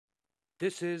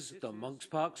This is the Monks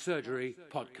Park Surgery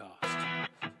podcast.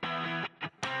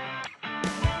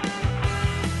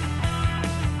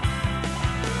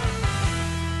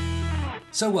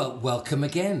 So, welcome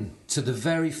again to the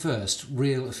very first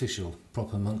real official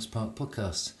proper Monks Park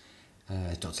podcast.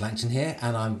 Dr. Langton here,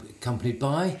 and I'm accompanied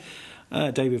by...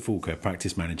 David Falker,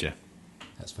 practice manager.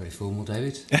 That's very formal,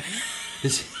 David.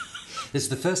 This is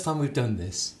the first time we've done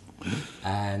this.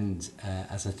 And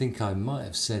as I think I might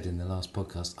have said in the last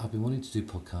podcast, I've been wanting to do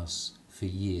podcasts for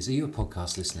years. Are you a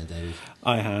podcast listener, David?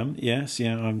 I am, yes.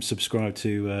 Yeah, I'm subscribed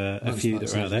to a few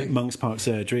that are out there. Monks Park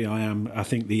Surgery. I am, I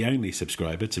think, the only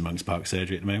subscriber to Monks Park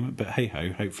Surgery at the moment. But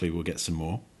hey-ho, hopefully we'll get some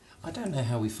more. I don't know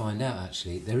how we find out,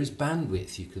 actually. There is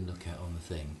bandwidth you can look at on the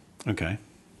thing. Okay.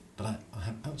 But I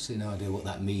have absolutely no idea what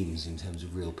that means in terms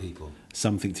of real people.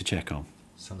 Something to check on.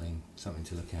 Something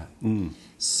to look at. Mm.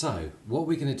 So, what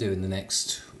we're going to do in the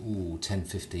next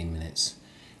 10-15 minutes,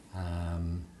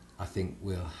 I think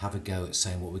we'll have a go at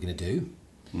saying what we're going to do.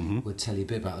 Mm-hmm. We'll tell you a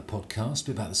bit about the podcast, a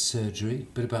bit about the surgery,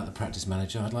 a bit about the practice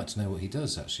manager. I'd like to know what he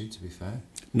does, actually, to be fair.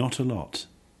 Not a lot.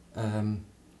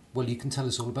 Well, you can tell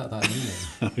us all about that in a minute.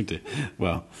 Oh dear.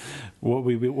 Well, what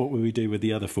will we do with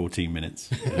the other 14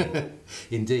 minutes?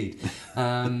 Indeed.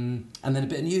 And then a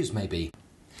bit of news, maybe.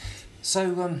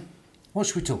 So, what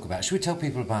should we talk about? Should we tell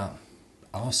people about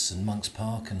us and Monks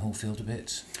Park and Hallfield a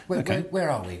bit? Where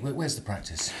are we? Where's the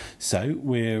practice? So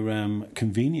we're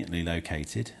conveniently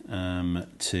located we're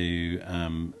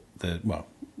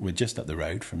just up the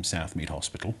road from Southmead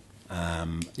Hospital.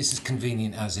 This is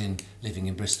convenient as in living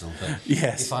in Bristol, but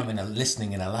yes. If I'm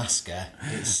listening in Alaska,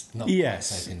 it's not yes.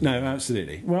 quite so convenient. No,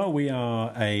 absolutely. Well, we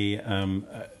are a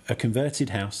converted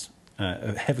house,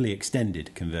 a heavily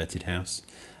extended converted house,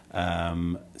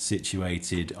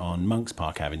 situated on Monks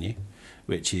Park Avenue,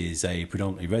 which is a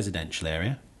predominantly residential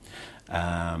area.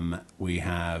 We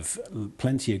have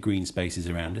plenty of green spaces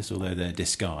around us, although they're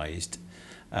disguised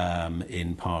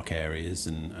in park areas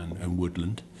and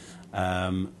woodland.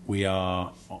 We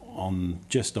are on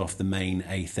just off the main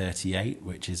A38,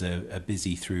 which is a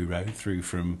busy through road through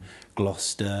from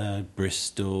Gloucester,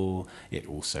 Bristol. It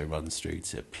also runs through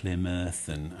to Plymouth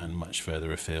and much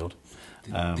further afield.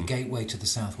 The gateway to the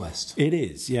southwest. It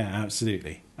is, yeah,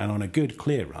 absolutely. And on a good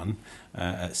clear run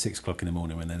at 6 o'clock in the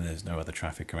morning when there's no other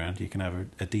traffic around, you can have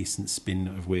a decent spin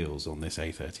of wheels on this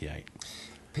A38.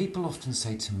 People often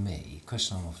say to me, the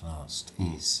question I'm often asked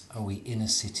is, are we inner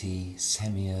city,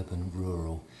 semi-urban,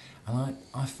 rural? And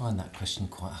I find that question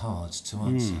quite hard to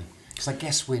answer. Because I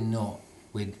guess we're not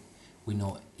in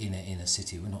an inner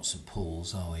city. We're not St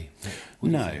Paul's, are we?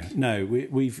 No.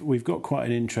 We've got quite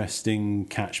an interesting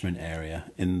catchment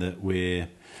area in that we're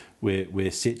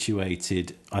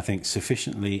situated, I think,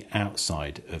 sufficiently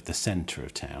outside of the centre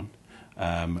of town.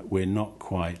 We're not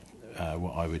quite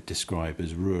what I would describe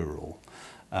as rural.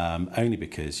 Only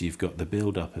because you've got the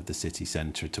build-up of the city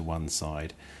centre to one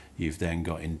side, you've then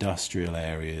got industrial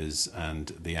areas and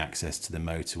the access to the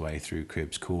motorway through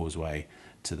Cribbs Causeway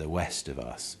to the west of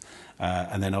us.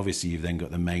 And then obviously you've then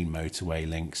got the main motorway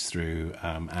links through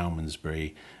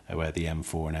Almondsbury, where the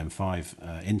M4 and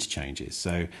M5 interchanges.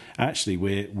 So actually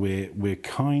we're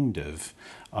kind of,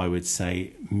 I would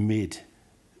say, mid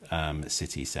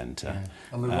city centre. Yeah.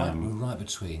 And we're right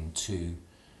between two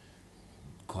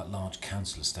quite large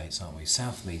council estates, aren't we?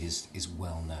 Southmead is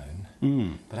well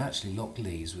known, but actually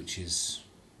Lockleys,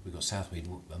 we've got Southmead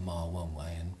a mile one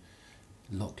way and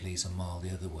Lockleys a mile the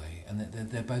other way, and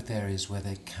they're both areas where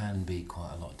there can be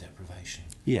quite a lot of deprivation.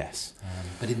 Yes.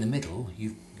 But in the middle,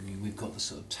 we've got the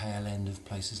sort of tail end of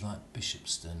places like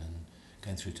Bishopston and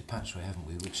going through to Patchway, haven't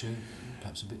we, which are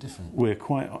perhaps a bit different. We're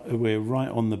right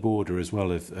on the border as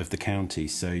well of the county.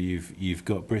 So you've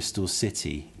got Bristol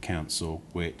City Council,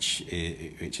 which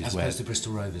is as opposed to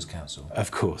Bristol Rovers Council. Of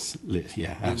course,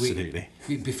 yeah, absolutely.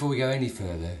 Before we go any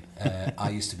further, I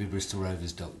used to be Bristol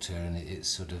Rovers doctor, and it's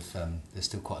sort of there's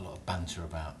still quite a lot of banter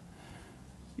about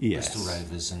Bristol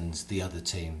Rovers and the other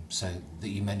team. So that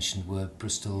you mentioned were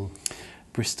Bristol City.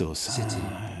 Bristol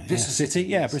City,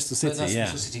 yeah, Bristol City, that's yeah.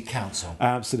 Bristol City Council.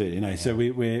 Absolutely, no. Yeah. So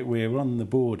we're on the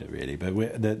border really, but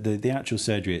the actual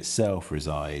surgery itself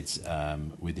resides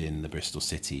within the Bristol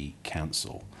City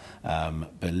Council,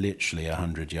 but literally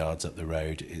 100 yards up the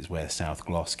road is where South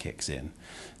Gloss kicks in.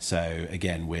 So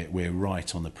again, we're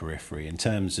right on the periphery in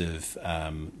terms of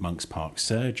Monks Park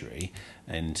Surgery.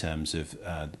 In terms of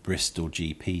Bristol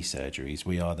GP surgeries,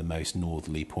 we are the most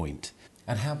northerly point.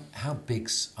 And how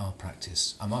big's our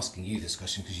practice? I'm asking you this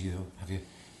question because you have your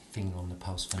finger on the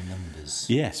pulse for numbers.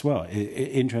 Yes, well,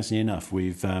 interestingly enough,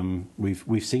 we've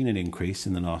seen an increase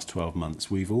in the last 12 months.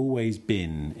 We've always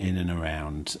been in and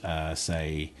around,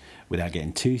 say, without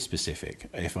getting too specific,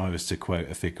 if I was to quote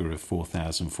a figure of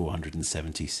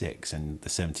 4,476, and the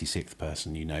 76th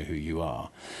person, you know who you are,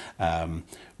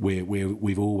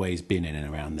 we've always been in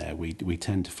and around there. We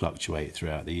tend to fluctuate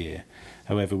throughout the year.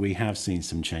 However, we have seen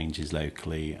some changes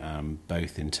locally,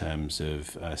 both in terms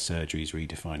of surgeries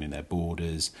redefining their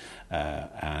borders,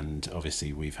 and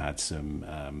obviously we've had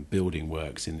some building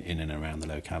works in and around the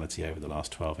locality over the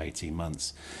last 12-18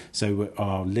 months. So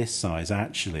our list size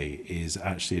is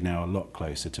actually now a lot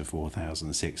closer to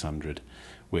 4,600,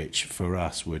 which for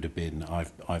us would have been,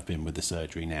 I've been with the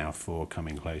surgery now for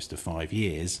coming close to 5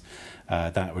 years.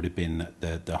 That would have been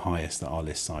the highest that our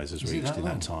list size has reached in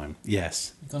that time.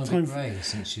 Yes. You've gone a bit grey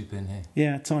since you've been here.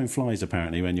 Yeah, time flies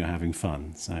apparently when you're having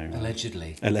fun. So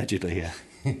Allegedly. Allegedly, yeah.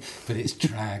 But it's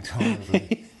dragged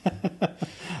horribly.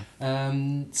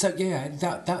 So yeah,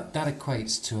 that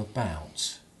equates to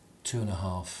about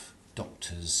 2.5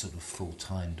 doctors, sort of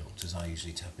full-time doctors, I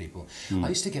usually tell people. I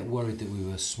used to get worried that we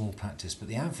were a small practice, but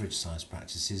the average size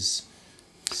practice is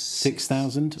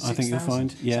 6,000, I think you'll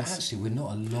find. Yes. So actually, we're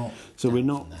not a lot. So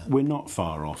we're not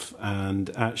far off,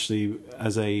 and actually,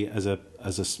 as a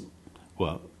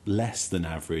less than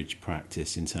average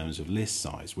practice in terms of list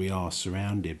size, we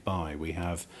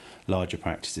have larger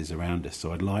practices around us.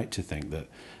 So I'd like to think that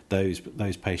those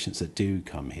patients that do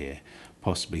come here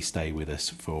possibly stay with us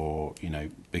for,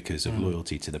 because of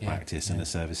loyalty to the practice and the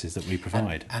services that we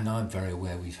provide. And I'm very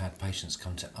aware we've had patients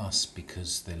come to us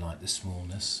because they like the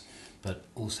smallness, but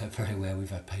also very aware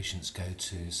we've had patients go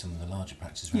to some of the larger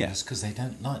practices around us because they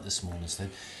don't like the smallness.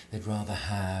 They'd rather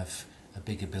have a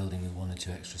bigger building with 1 or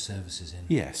 2 extra services in.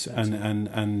 Yes,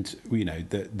 and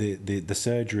the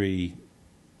surgery,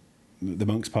 the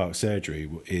Monks Park surgery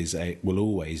will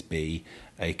always be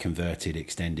a converted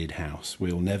extended house.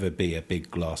 We'll never be a big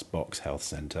glass box health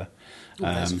centre.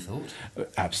 There's a thought.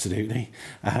 Absolutely.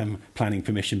 Planning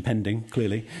permission pending,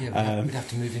 clearly. Yeah, we'd have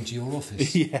to move into your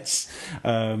office. Yes.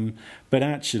 But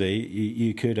actually,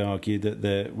 you could argue that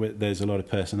there's a lot of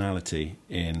personality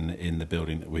in the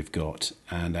building that we've got.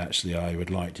 And actually, I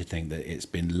would like to think that it's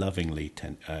been lovingly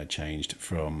changed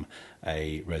from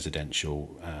a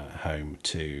residential home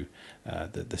to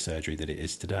the surgery that it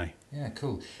is today. Yeah,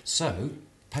 cool. So,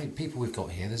 people we've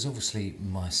got here, there's obviously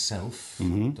myself,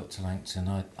 Dr. Langton.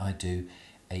 I do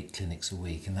 8 clinics a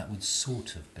week, and that would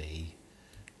sort of be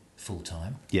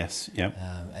full-time. Yes, yeah.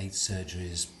 8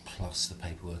 surgeries plus the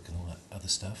paperwork and all that other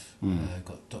stuff. I've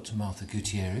got Dr. Martha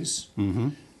Gutierrez,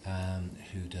 who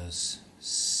does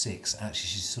 6. Actually,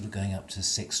 she's sort of going up to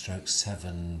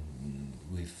 6/7.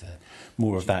 We've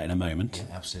more of that in a moment.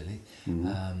 Yeah, absolutely.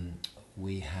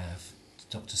 We have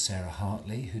Dr. Sarah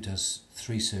Hartley, who does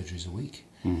 3 surgeries a week.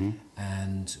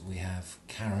 And we have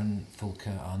Karen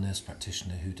Fulker, our nurse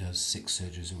practitioner, who does 6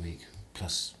 surgeries a week,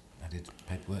 plus added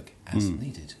paperwork as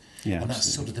needed. Yeah, and that's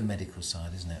absolutely. sort of the medical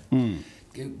side, isn't it?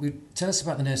 Tell us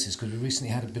about the nurses, because we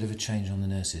recently had a bit of a change on the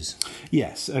nurses.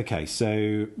 Yes, okay,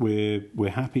 so we're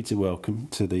happy to welcome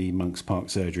to the Monks Park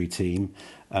surgery team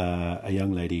a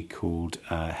young lady called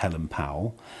Helen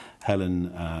Powell.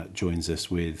 Helen joins us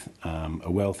with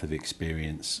a wealth of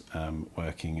experience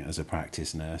working as a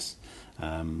practice nurse,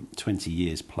 20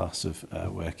 years plus of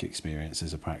work experience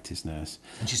as a practice nurse.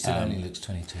 And she still only looks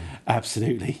 22.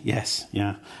 Absolutely, yes,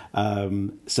 yeah.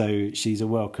 So she's a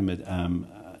welcome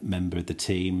member of the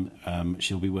team.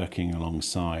 She'll be working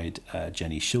alongside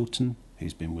Jenny Shilton,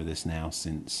 who's been with us now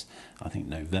since, I think,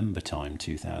 November time,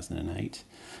 2008.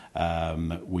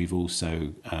 We've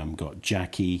also got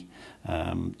Jackie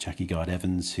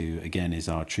Guard-Evans, who again is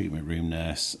our treatment room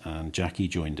nurse. Jackie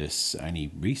joined us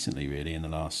only recently, really, in the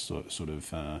last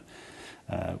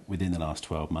within the last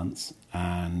 12 months.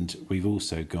 And we've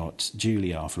also got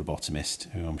Julie, our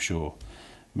phlebotomist, who I'm sure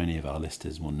many of our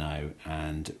listeners will know,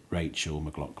 and Rachel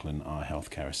McLaughlin, our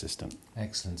healthcare assistant.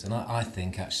 Excellent. And I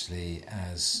think, actually,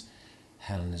 as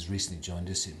Helen has recently joined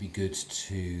us, it'd be good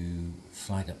to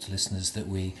flag up to listeners that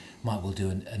we might well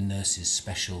do a nurses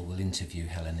special. We'll interview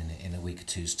Helen in a week or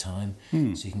two's time, so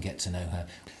you can get to know her.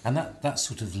 And that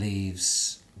sort of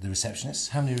leaves the receptionists.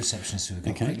 How many receptionists have we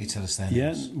got? Okay. Quickly tell us their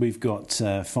names. Yeah, we've got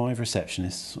 5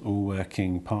 receptionists, all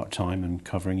working part-time and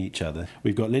covering each other.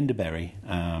 We've got Linda Berry,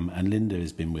 and Linda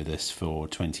has been with us for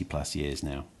 20 plus years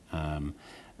now.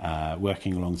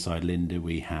 Working alongside Linda,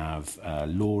 we have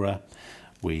Laura,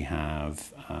 we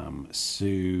have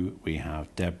Sue, we have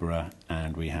Deborah,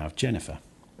 and we have Jennifer.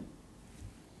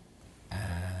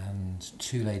 And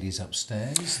 2 ladies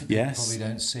upstairs that Yes. people probably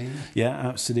don't see. Yeah,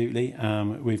 absolutely.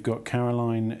 We've got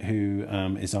Caroline, who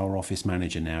is our office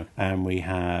manager now, and we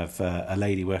have a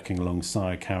lady working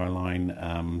alongside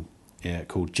Caroline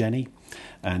called Jenny,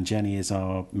 and Jenny is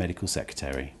our medical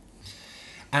secretary.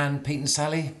 And Pete and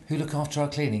Sally, who look after our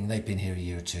cleaning, they've been here a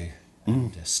year or two.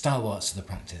 And stalwarts of the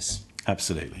practice.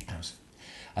 Absolutely.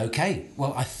 Okay,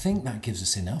 well, I think that gives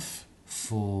us enough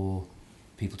for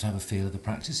people to have a feel of the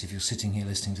practice. If you're sitting here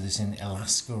listening to this in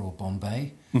Alaska or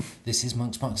Bombay, this is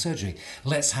Monk's Park Surgery.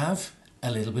 Let's have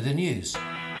a little bit of news.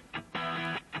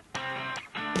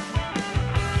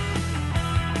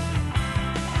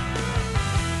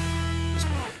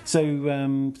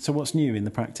 So what's new in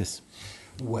the practice?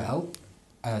 Well,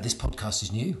 this podcast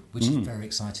is new, which is very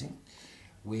exciting.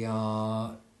 We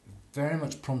are very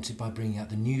much prompted by bringing out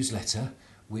the newsletter,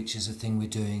 which is a thing we're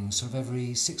doing sort of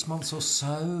every 6 months or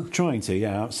so. Trying to,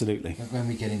 yeah, absolutely. When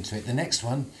we get into it. The next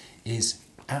one is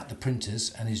at the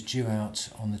printers and is due out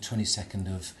on the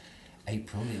 22nd of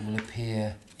April. It will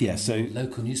appear in the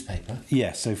local newspaper.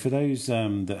 Yeah, so for those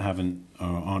that haven't or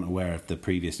aren't aware of the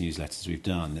previous newsletters we've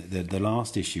done, the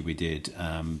last issue we did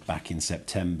back in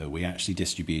September, we actually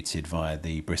distributed via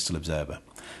the Bristol Observer.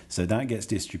 So that gets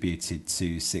distributed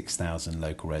to 6,000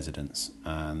 local residents,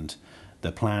 and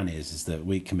the plan is that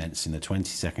week commencing the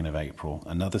 22nd of April,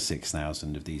 another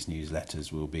 6,000 of these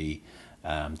newsletters will be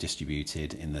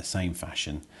distributed in the same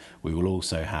fashion. We will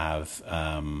also have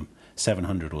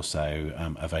 700 or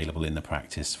so available in the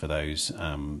practice for those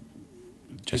who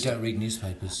don't read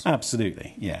newspapers.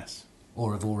 Absolutely, yes.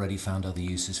 Or have already found other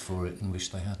uses for it and wish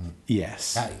they hadn't.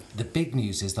 Yes. The big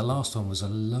news is the last one was a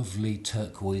lovely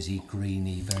turquoisey,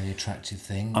 greeny, very attractive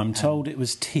thing. I'm told it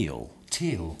was teal.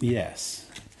 Teal? Yes.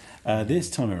 This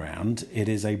time around, it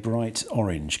is a bright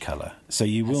orange colour, so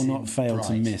you will not fail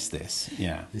to miss this.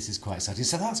 Yeah, this is quite exciting.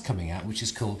 So that's coming out, which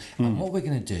is cool. And what we're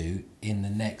going to do in the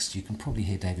next, you can probably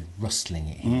hear David rustling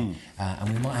it here, and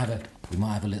we might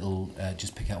have a little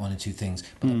just pick out one or two things.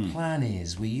 But the plan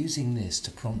is we're using this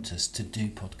to prompt us to do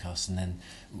podcasts and then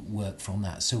work from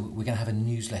that. So we're going to have a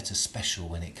newsletter special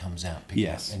when it comes out. Pick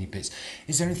up any bits.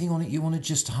 Is there anything on it you want to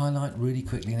just highlight really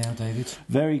quickly now, David?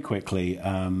 Very quickly,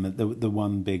 the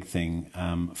one big thing,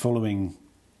 following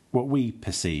what we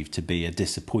perceived to be a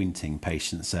disappointing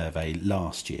patient survey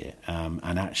last year,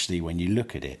 and actually when you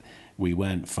look at it, we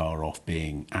weren't far off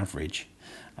being average.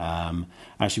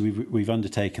 Actually, we've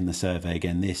undertaken the survey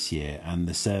again this year, and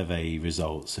the survey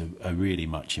results are really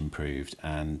much improved,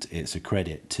 and it's a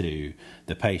credit to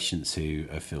the patients who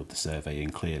have filled the survey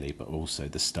in clearly, but also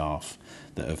the staff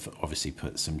that have obviously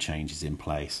put some changes in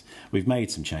place. We've made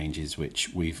some changes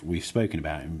which we've spoken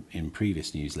about in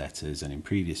previous newsletters and in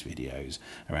previous videos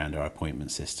around our appointment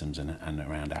systems and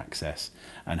around access,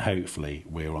 and hopefully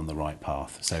we're on the right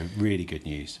path. So really good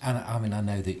news. And I mean, I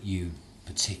know that you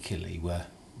particularly were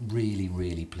really,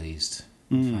 really pleased.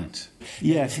 In fact,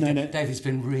 yes, David's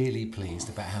been really pleased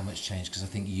about how much change, because I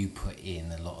think you put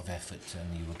in a lot of effort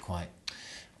and you were quite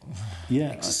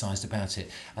exercised about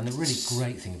it. And the really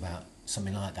great thing about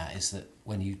something like that is that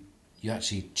when you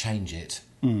actually change it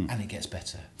and it gets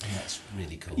better, and that's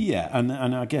really cool. Yeah, and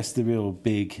I guess the real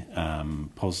big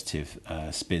positive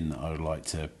spin that I would like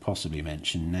to possibly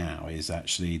mention now is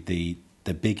actually the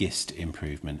biggest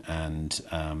improvement, and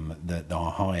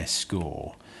our highest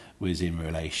score was in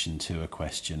relation to a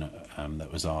question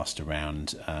that was asked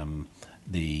around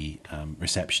the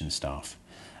reception staff.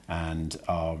 And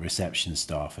our reception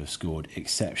staff have scored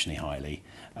exceptionally highly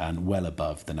and well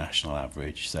above the national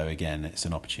average. So again, it's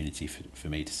an opportunity for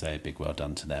me to say a big well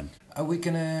done to them. Are we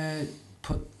going to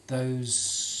put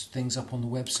those things up on the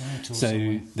website? Or so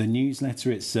somewhere? The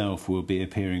newsletter itself will be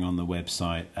appearing on the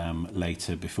website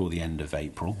later, before the end of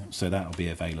April. Yeah. So that will be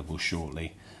available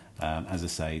shortly. As I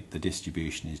say, the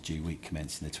distribution is due week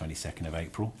commencing the 22nd of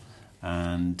April.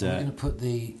 And we're going to put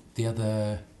the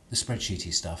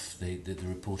spreadsheety stuff, the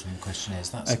report on the questionnaires.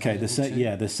 That's okay.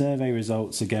 The survey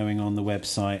results are going on the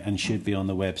website and should be on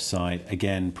the website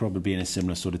again, probably in a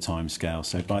similar sort of timescale.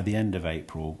 So by the end of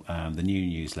April, the new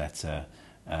newsletter,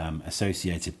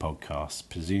 associated podcasts,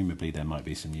 presumably there might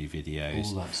be some new videos.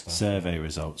 All that stuff. Survey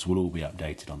results will all be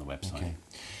updated on the website. Okay.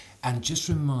 And just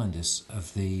remind us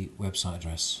of the website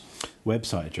address.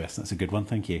 Website address, that's a good one,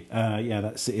 thank you.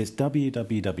 It's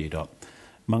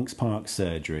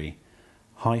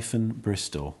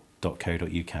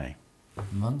www.monksparksurgery-bristol.co.uk.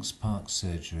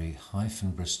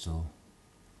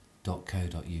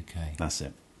 monksparksurgery-bristol.co.uk. That's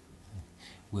it.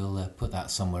 We'll put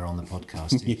that somewhere on the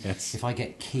podcast. Yes. If I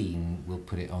get keen, we'll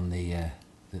put it on the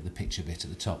picture bit at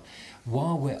the top.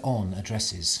 While we're on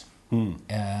addresses,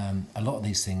 a lot of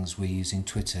these things we're using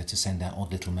Twitter to send out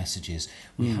odd little messages.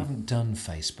 We haven't done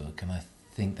Facebook, and I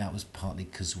think that was partly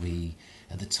because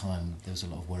at the time there was a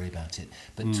lot of worry about it.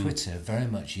 But Twitter, very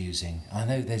much using. I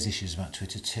know there's issues about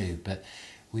Twitter too, but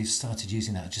we've started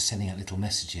using that, just sending out little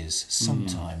messages.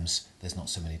 Sometimes there's not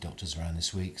so many doctors around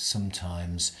this week.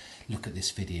 Sometimes, look at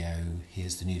this video,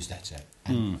 here's the newsletter.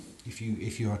 And if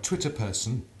you're a Twitter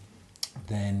person,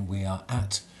 then we are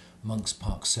at Monks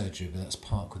Park Surgery, but that's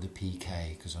Park with a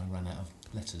PK, because I ran out of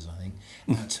letters, I think,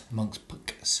 at Monks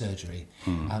Park Surgery.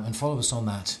 And follow us on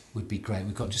that would be great.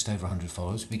 We've got just over 100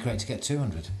 followers. It'd be great to get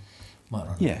 200. Might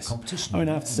run a competition. I mean,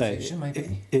 I have to say, future,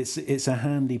 maybe. it's a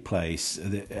handy place.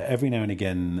 Every now and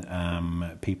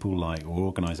again, people like, or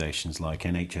organisations like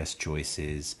NHS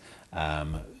Choices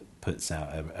puts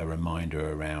out a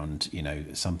reminder around,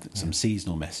 some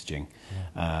seasonal messaging,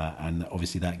 and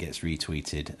obviously that gets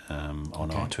retweeted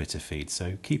on our Twitter feed.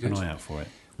 So keep an eye out for it.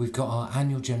 We've got our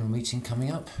annual general meeting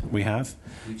coming up. We have,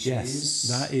 which yes,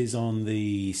 that is on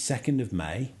the 2nd of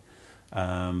May.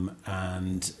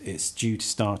 And it's due to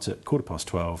start at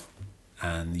 12:15,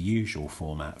 and the usual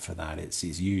format for that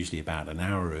is usually about an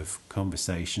hour of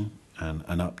conversation and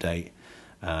an update,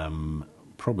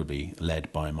 probably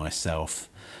led by myself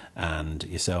and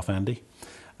yourself, Andy.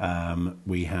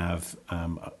 We have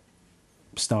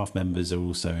staff members are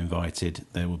also invited.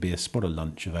 There will be a spot of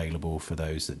lunch available for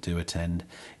those that do attend.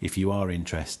 If you are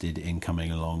interested in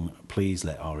coming along, please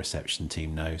let our reception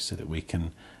team know so that we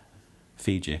can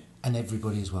feed you. And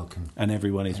everybody is welcome. And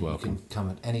everyone is welcome. You can come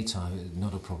at any time,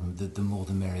 not a problem. The more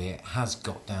the merrier. It has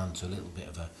got down to a little bit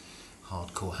of a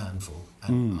hardcore handful,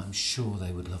 and I'm sure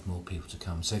they would love more people to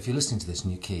come. So if you're listening to this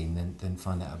and you're keen, then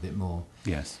find out a bit more.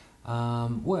 Yes.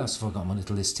 What else have I got on my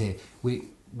little list here? We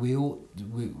are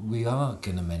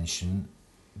going to mention,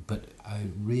 but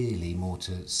really more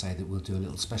to say that we'll do a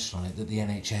little special on it, that the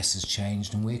NHS has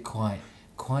changed, and we're quite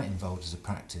involved as a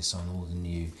practice on all the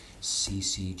new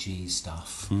CCG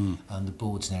stuff and the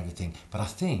boards and everything. But I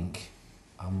think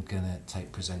I'm going to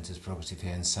take presenter's prerogative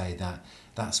here and say that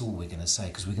that's all we're going to say,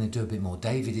 because we're going to do a bit more.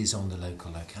 David is on the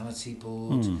local locality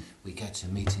board. We go to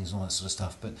meetings and all that sort of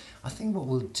stuff. But I think what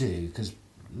we'll do, because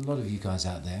a lot of you guys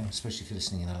out there, especially if you're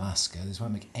listening in Alaska, this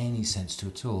won't make any sense to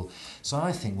at all. So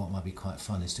I think what might be quite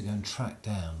fun is to go and track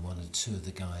down one or two of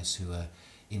the guys who are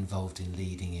involved in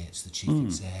leading it, the chief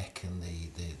exec and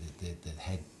the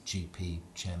head GP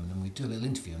chairman, and we do a little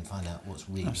interview and find out what's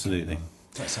really absolutely. going on.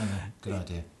 Does that sound a good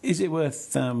idea? Is it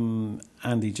worth,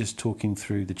 Andy, just talking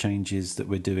through the changes that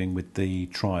we're doing with the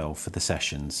trial for the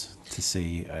sessions to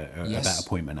see about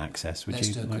appointment access? Let's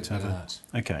do a quick bit of that.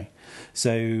 Okay.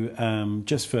 So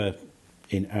just for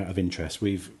out of interest,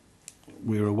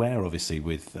 we're aware, obviously,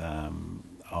 with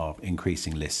our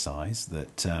increasing list size,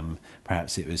 that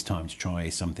perhaps it was time to try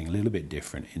something a little bit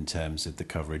different in terms of the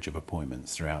coverage of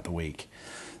appointments throughout the week.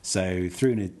 So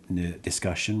through a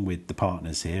discussion with the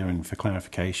partners here, and for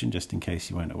clarification, just in case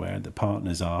you weren't aware, the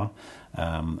partners are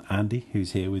Andy,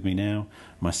 who's here with me now,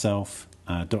 myself,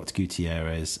 Dr.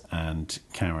 Gutierrez, and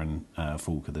Karen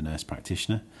Falker, the nurse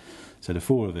practitioner. So the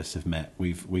four of us have met.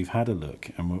 We've had a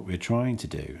look, and what we're trying to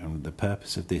do, and the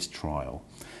purpose of this trial,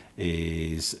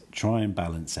 is try and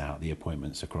balance out the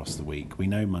appointments across the week. We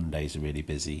know Mondays are really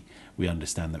busy. We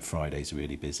understand that Fridays are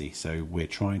really busy. So we're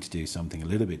trying to do something a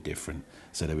little bit different,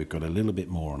 so that we've got a little bit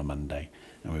more on a Monday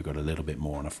and we've got a little bit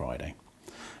more on a Friday.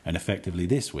 And effectively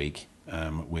this week,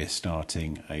 we're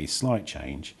starting a slight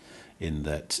change in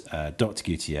that Dr.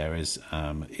 Gutierrez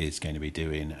is going to be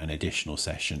doing an additional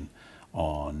session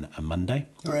on a Monday.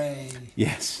 Hooray!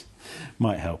 Yes.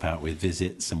 Might help out with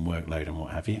visits and workload and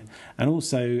what have you. And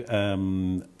also,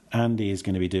 Andy is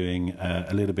going to be doing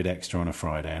a little bit extra on a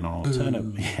Friday, and on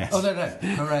alternate. Yes. Oh no!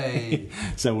 Hooray!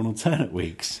 So on alternate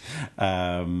weeks,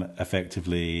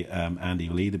 effectively, Andy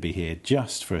will either be here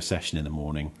just for a session in the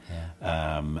morning,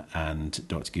 and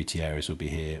Dr. Gutierrez will be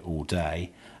here all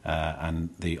day,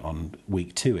 and on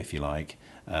week 2, if you like,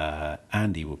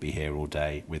 Andy will be here all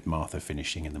day with Martha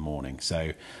finishing in the morning.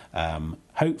 So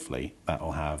hopefully that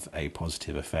will have a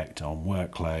positive effect on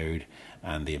workload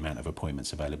and the amount of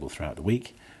appointments available throughout the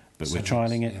week. But we're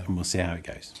trialling it, and we'll see how it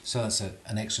goes. So that's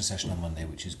an extra session on Monday,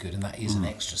 which is good, and that is an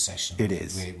extra session. It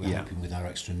is. We're hoping with our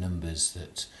extra numbers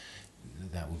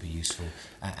that will be useful.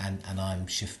 And I'm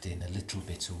shifting a little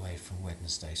bit away from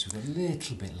Wednesday, so we've got a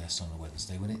little bit less on a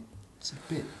Wednesday when it's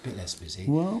a bit less busy.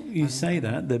 Well, you say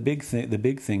that. The big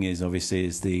thing is obviously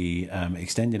the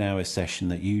extended hours session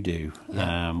that you do,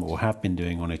 or have been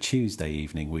doing on a Tuesday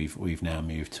evening. We've now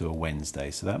moved to a Wednesday,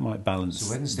 so that might balance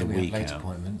the Wednesday the we week have late out.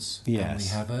 appointments. Yes, and we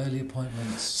have early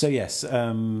appointments. So yes,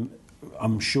 I'm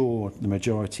sure the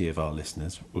majority of our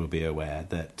listeners will be aware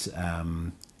that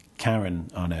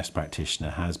Karen, our nurse practitioner,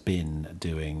 has been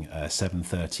doing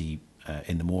 7:30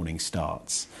 in the morning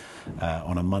starts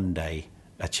on a Monday,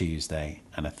 a Tuesday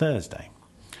and a Thursday.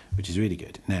 which is really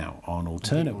good. Now, on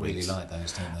alternate People really weeks... like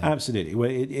those, don't they? Absolutely. Well,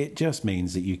 it just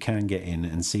means that you can get in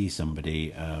and see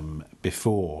somebody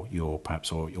before you're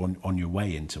perhaps or on your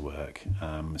way into work.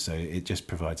 So it just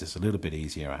provides us a little bit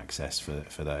easier access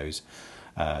for those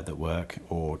that work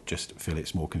or just feel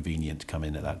it's more convenient to come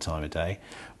in at that time of day.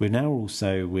 We're now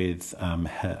also with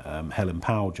Helen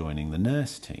Powell joining the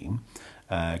nurse team,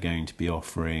 going to be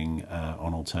offering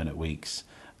on alternate weeks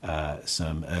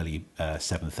some early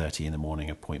 7:30 in the morning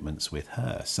appointments with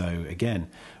her. So again,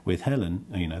 with Helen,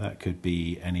 that could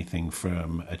be anything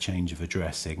from a change of a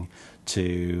dressing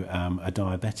to a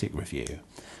diabetic review.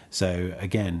 So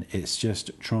again, it's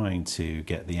just trying to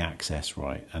get the access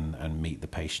right and meet the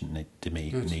patient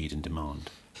need and demand.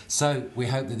 So we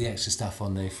hope that the extra stuff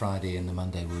on the Friday and the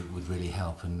Monday would really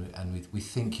help, and we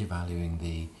think you're valuing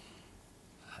the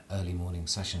early morning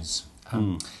sessions.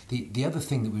 The other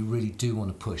thing that we really do want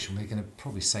to push, and we're going to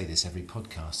probably say this every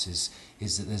podcast,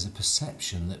 is that there's a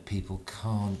perception that people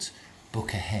can't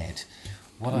book ahead.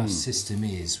 What our system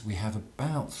is, we have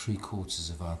about 3/4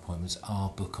 of our appointments are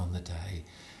book on the day.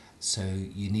 So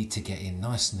you need to get in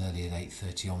nice and early at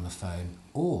 8:30 on the phone,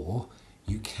 or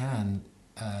you can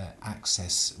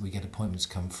access, we get appointments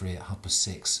come free at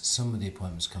 6:30. Some of the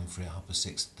appointments come free at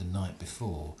 6:30 the night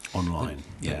before. Online,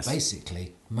 yes. But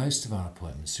basically, most of our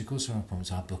appointments, 3/4 of our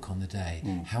appointments are book on the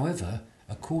day. However,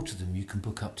 1/4 of them you can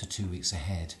book up to 2 weeks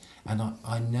ahead. And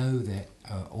I know there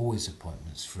are always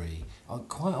appointments free.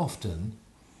 Quite often,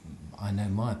 I know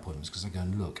my appointments, because I go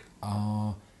and look,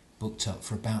 are booked up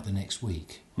for about the next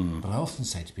week. But I often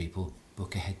say to people,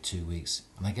 book ahead 2 weeks.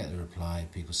 And I get the reply,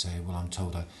 people say, well, I'm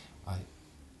told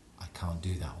I can't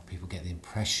do that. Or people get the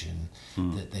impression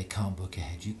that they can't book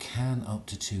ahead. You can up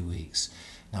to 2 weeks.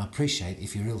 Now, I appreciate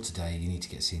if you're ill today, you need to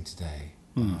get seen today.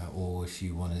 Or if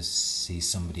you want to see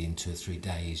somebody in 2 or 3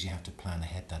 days, you have to plan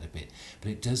ahead that a bit. But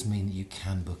it does mean that you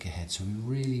can book ahead. So we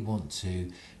really want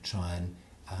to try and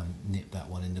nip that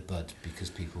one in the bud, because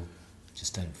people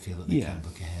just don't feel that they can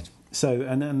book ahead. So,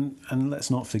 and let's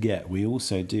not forget, we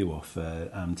also do offer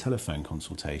telephone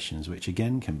consultations, which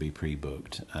again can be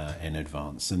pre-booked in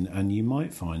advance. And you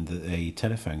might find that a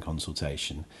telephone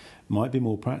consultation might be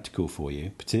more practical for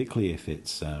you, particularly if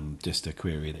it's just a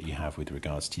query that you have with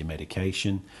regards to your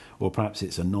medication, or perhaps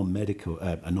it's a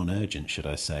non-urgent, should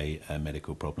I say,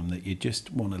 medical problem that you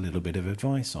just want a little bit of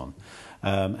advice on.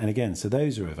 And again, so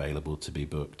those are available to be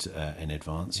booked in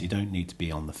advance. You don't need to be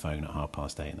on the phone at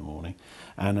 8:30 in the morning.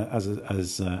 And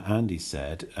as Andy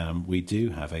said, we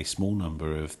do have a small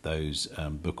number of those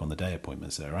book on the day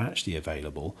appointments that are actually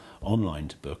available online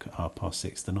to book at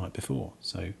 6:30 the night before.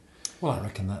 So, well, I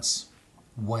reckon that's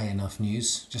way enough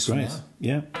news just great. for now.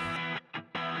 Yeah.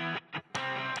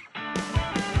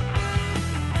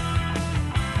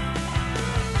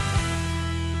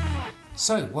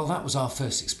 So, well, that was our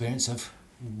first experience of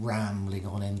rambling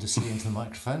on endlessly into the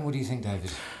microphone. What do you think,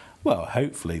 David? Well,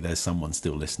 hopefully there's someone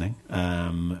still listening,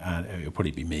 and it'll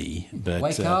probably be me. But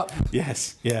wake up!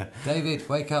 Yes, yeah. David,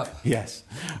 wake up! Yes,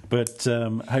 but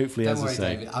hopefully, Don't as worry, I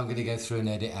say, David. I'm going to go through and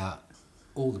edit out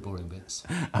all the boring bits.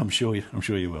 I'm sure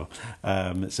you will.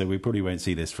 So we probably won't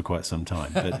see this for quite some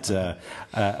time. But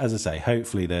as I say,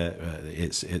 hopefully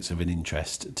it's of an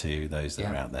interest to those that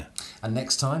are out there. And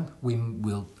next time we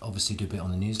will obviously do a bit on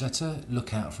the newsletter.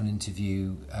 Look out for an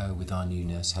interview with our new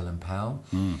nurse, Helen Powell.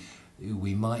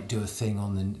 We might do a thing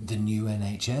on the new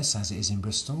NHS as it is in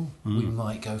Bristol. We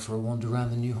might go for a wander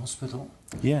around the new hospital.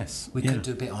 Yes. We could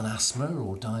do a bit on asthma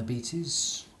or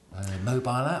diabetes,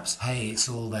 mobile apps. Hey, it's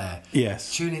all there.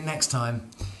 Yes. Tune in next time.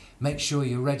 Make sure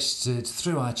you're registered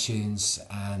through iTunes,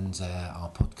 and our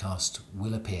podcast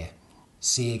will appear.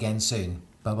 See you again soon.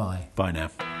 Bye-bye. Bye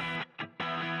now.